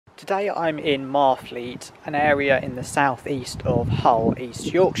Today I'm in Marfleet, an area in the southeast of Hull,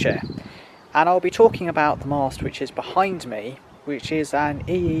 East Yorkshire, and I'll be talking about the mast which is behind me, which is an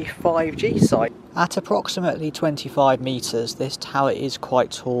EE 5G site. At approximately 25 metres, this tower is quite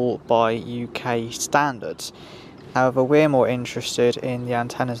tall by UK standards. However, we're more interested in the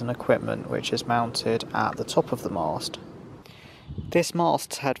antennas and equipment which is mounted at the top of the mast. This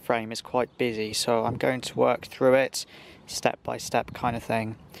mast's head frame is quite busy, so I'm going to work through it step by step kind of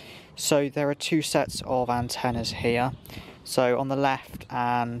thing. So there are two sets of antennas here. So on the left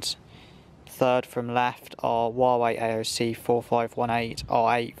and third from left are Huawei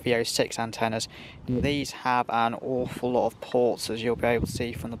AOC4518R8v06 antennas. These have an awful lot of ports, as you'll be able to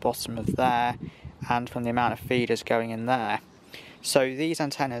see from the bottom of there and from the amount of feeders going in there. So these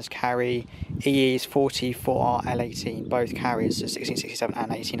antennas carry EE's 44R L18, both carriers, so 1667 and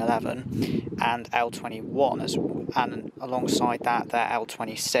 1811, and L21, and alongside that they're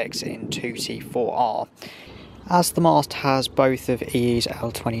L26 in 2T4R. As the mast has both of EE's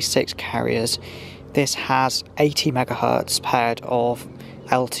L26 carriers, this has 80 MHz paired of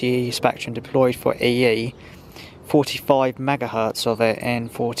LTE spectrum deployed for EE, 45 MHz of it in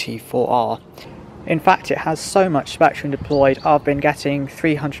 44R. In fact, it has so much spectrum deployed, I've been getting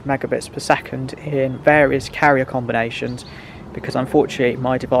 300 megabits per second in various carrier combinations because unfortunately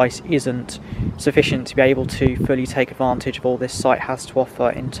my device isn't sufficient to be able to fully take advantage of all this site has to offer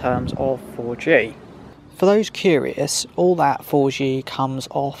in terms of 4G. For those curious, all that 4G comes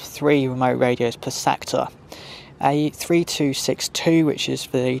off 3 remote radios per sector. A 3262, which is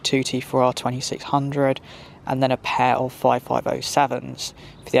for the 2T4R 2600, and then a pair of 5507s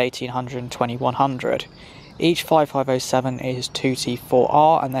for the 1800 and 2100. Each 5507 is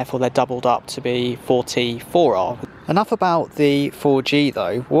 2T4R, and therefore they're doubled up to be 4T4R. Enough about the 4G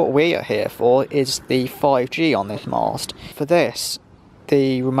though. What we are here for is the 5G on this mast. For this,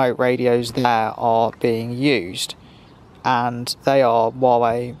 the remote radios there are being used, and they are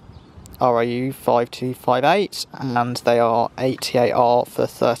Huawei RU5258, and they are 88R for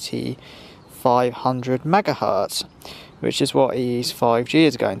 3500 MHz, which is what EE's 5G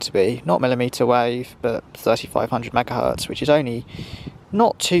is going to be. Not millimetre wave, but 3500 MHz, which is only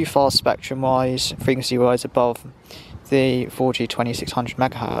not too far spectrum-wise, frequency-wise above the 4G 2600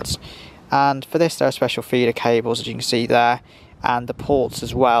 MHz. And for this there are special feeder cables, as you can see there, and the ports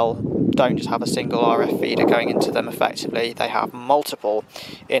as well don't just have a single RF feeder going into them effectively, they have multiple,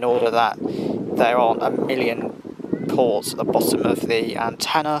 in order that there aren't a million ports at the bottom of the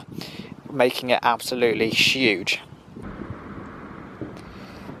antenna, making it absolutely huge.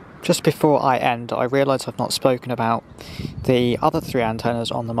 Just before I end, I realise I've not spoken about the other 3 antennas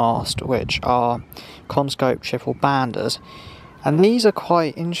on the mast, which are Commscope triple banders, and these are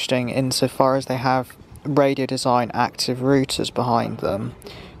quite interesting insofar as they have radio design active routers behind them,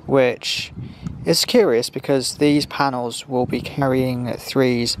 which is curious because these panels will be carrying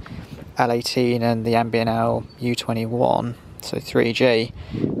 3's L18 and the MBNL U21, so 3G.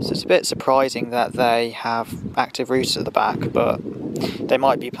 So it's a bit surprising that they have active routers at the back, but they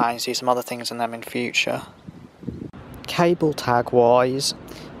might be planning to see some other things in them in future. Cable tag wise,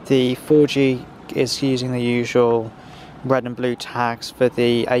 the 4G is using the usual red and blue tags for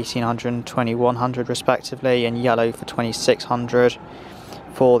the 1800 and 2100 respectively, and yellow for 2600.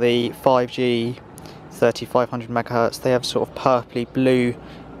 For the 5G 3500 MHz, they have sort of purpley blue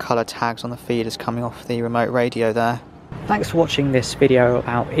colour tags on the feeders coming off the remote radio there. Thanks for watching this video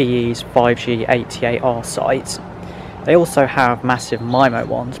about EE's 5G 88R site. They also have massive MIMO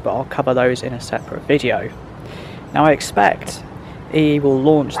ones, but I'll cover those in a separate video. Now I expect EE will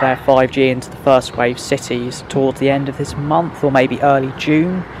launch their 5G into the first wave cities towards the end of this month or maybe early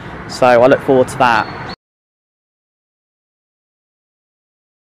June, so I look forward to that.